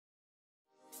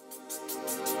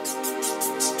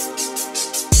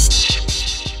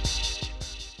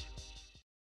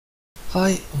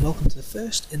Hi and welcome to the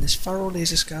first in this FARO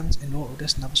laser scans in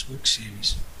Autodesk Navisworks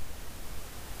series.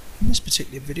 In this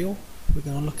particular video we're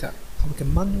going to look at how we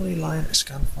can manually align a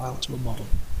scan file to a model.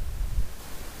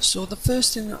 So the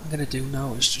first thing that I'm going to do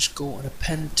now is just go and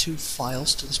append two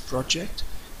files to this project,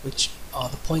 which are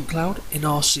the point cloud in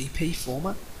RCP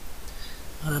format,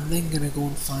 and I'm then going to go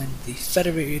and find the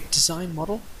federated design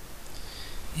model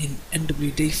in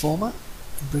NWD format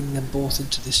and bring them both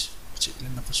into this particular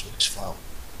Navisworks file.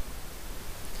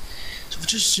 So if we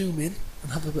just zoom in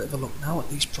and have a bit of a look now at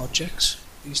these projects,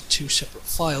 these two separate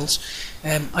files,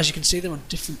 as you can see they're on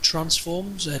different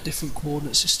transforms, different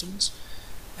coordinate systems,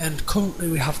 and currently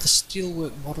we have the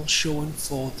steelwork model showing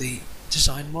for the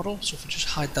design model. So if we just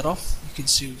hide that off, you can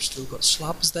see we've still got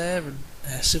slabs there and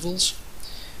civils.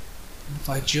 And if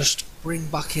I just bring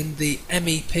back in the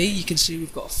MEP, you can see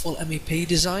we've got a full MEP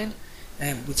design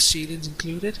with ceilings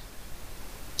included,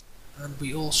 and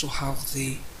we also have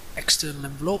the external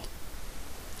envelope,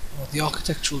 or the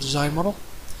architectural design model.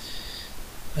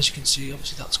 As you can see,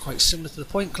 obviously that's quite similar to the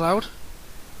point cloud.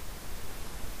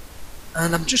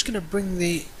 And I'm just going to bring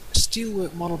the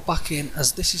steelwork model back in,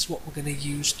 as this is what we're going to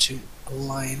use to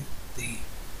align the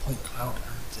point cloud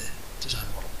and the design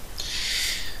model.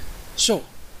 So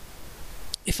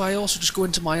if I also just go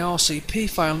into my RCP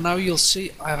file now, you'll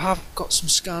see I have got some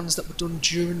scans that were done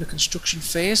during the construction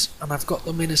phase, and I've got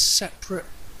them in a separate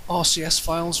RCS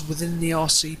files within the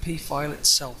RCP file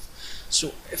itself.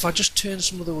 So if I just turn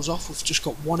some of those off, we've just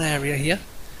got one area here.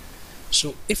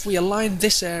 So if we align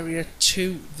this area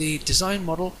to the design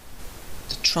model,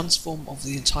 the transform of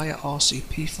the entire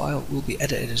RCP file will be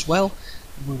edited as well,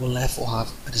 and we will therefore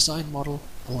have a design model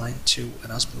aligned to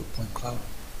an as-built point cloud.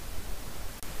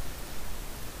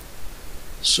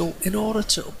 So in order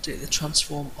to update the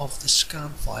transform of the scan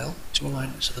file to align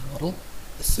it to the model,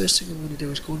 the first thing I'm going to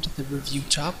do is go into the Review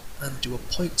tab and do a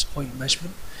point-to-point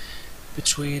measurement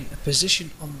between a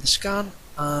position on the scan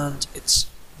and its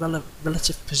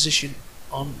relative position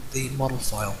on the model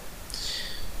file.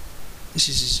 This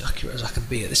is as accurate as I can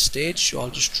be at this stage, so I'll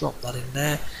just drop that in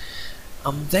there.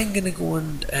 I'm then going to go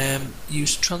and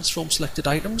use transform selected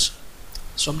items.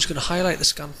 So I'm just going to highlight the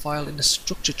scan file in the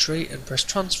structure tree and press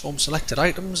transform selected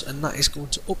items, and that is going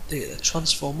to update the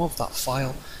transform of that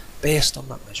file based on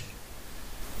that measurement.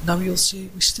 Now you'll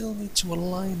see we still need to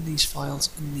align these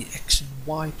files in the X and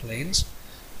Y planes,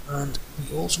 and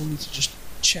we also need to just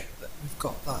check that we've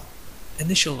got that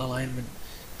initial alignment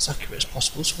as accurate as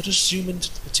possible. So if I just zoom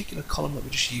into the particular column that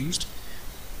we just used,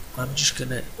 I'm just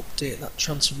going to update that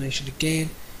transformation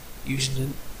again using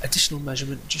an additional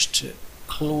measurement just to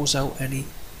close out any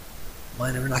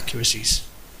minor inaccuracies.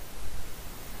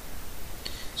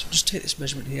 So I'll just take this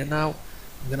measurement here now.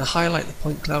 I'm going to highlight the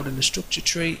point cloud in the structure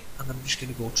tree, and I'm just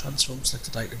going to go transform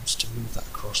selected items to move that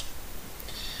across.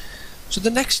 So the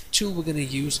next tool we're going to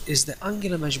use is the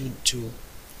angular measurement tool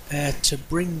to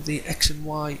bring the X and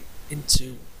Y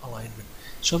into alignment.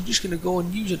 So I'm just going to go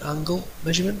and use an angle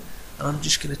measurement, and I'm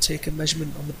just going to take a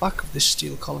measurement on the back of this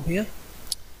steel column here,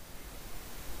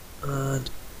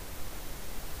 and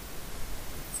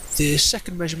the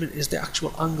second measurement is the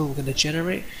actual angle we're going to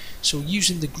generate. So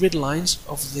using the grid lines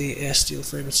of the steel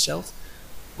frame itself,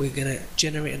 we're going to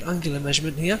generate an angular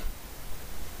measurement here.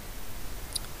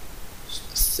 So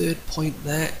the third point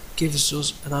there gives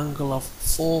us an angle of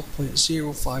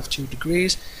 4.052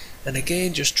 degrees, and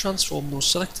again just transform those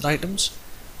selected items,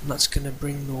 and that's going to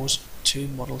bring those two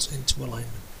models into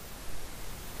alignment.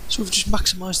 So we've just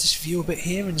maximised this view a bit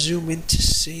here and zoom in to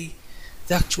see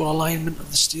the actual alignment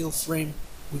of the steel frame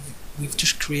we've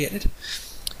just created,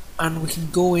 and we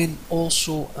can go in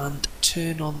also and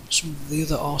turn on some of the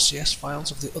other RCS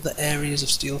files of the other areas of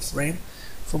steel frame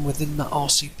from within that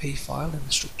RCP file in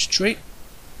the structure tree.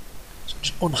 So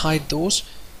just unhide those.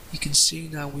 You can see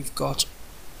now we've got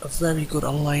a very good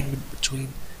alignment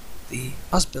between the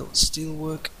as-built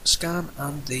steelwork scan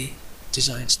and the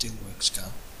design steelwork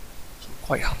scan. So I'm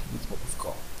quite happy with what we've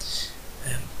got.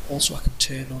 Also I can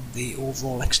turn on the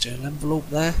overall external envelope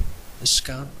there, the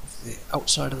scan of the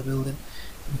outside of the building,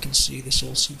 and we can see this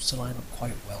all seems to line up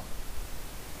quite well.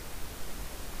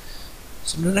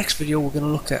 So in the next video we're going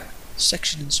to look at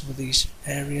sectioning some of these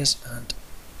areas and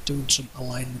doing some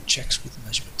alignment checks with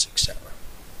measurements, etc.